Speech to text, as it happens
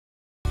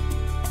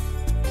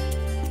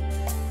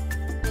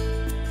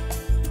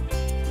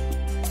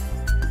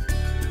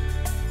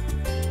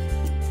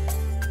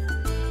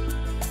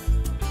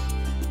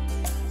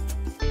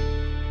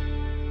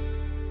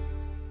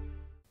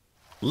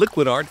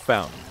LiquidArt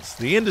Fountains,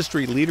 the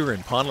industry leader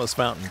in pondless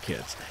fountain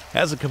kits,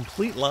 has a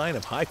complete line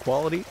of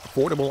high-quality,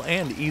 affordable,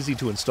 and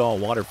easy-to-install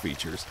water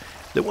features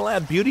that will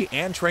add beauty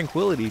and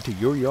tranquility to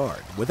your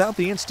yard without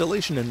the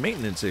installation and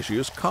maintenance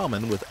issues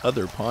common with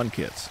other pond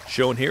kits.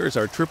 Shown here is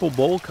our triple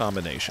bowl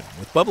combination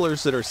with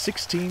bubblers that are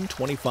 16,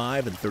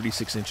 25, and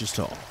 36 inches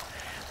tall.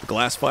 The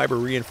glass fiber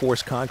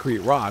reinforced concrete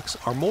rocks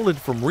are molded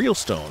from real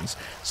stones,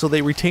 so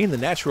they retain the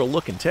natural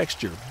look and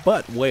texture,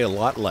 but weigh a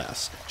lot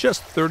less,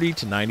 just 30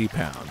 to 90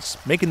 pounds,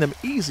 making them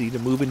easy to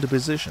move into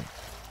position.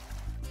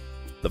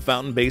 The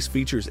fountain base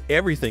features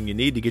everything you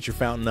need to get your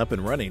fountain up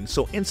and running,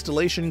 so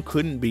installation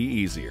couldn't be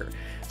easier.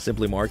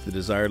 Simply mark the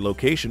desired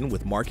location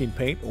with marking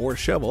paint or a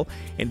shovel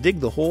and dig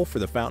the hole for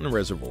the fountain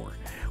reservoir.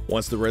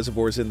 Once the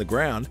reservoir is in the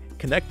ground,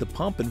 connect the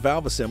pump and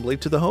valve assembly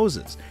to the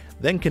hoses.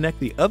 Then connect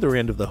the other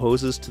end of the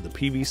hoses to the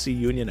PVC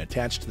union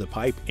attached to the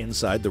pipe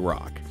inside the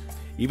rock.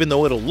 Even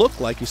though it'll look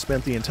like you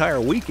spent the entire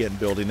weekend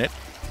building it,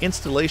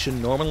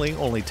 installation normally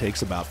only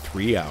takes about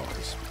 3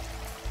 hours.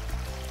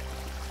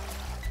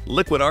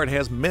 LiquidArt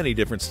has many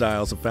different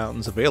styles of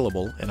fountains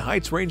available and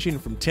heights ranging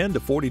from 10 to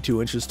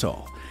 42 inches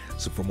tall.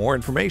 So for more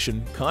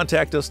information,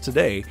 contact us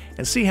today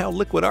and see how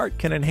LiquidArt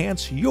can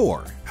enhance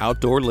your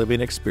outdoor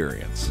living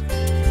experience.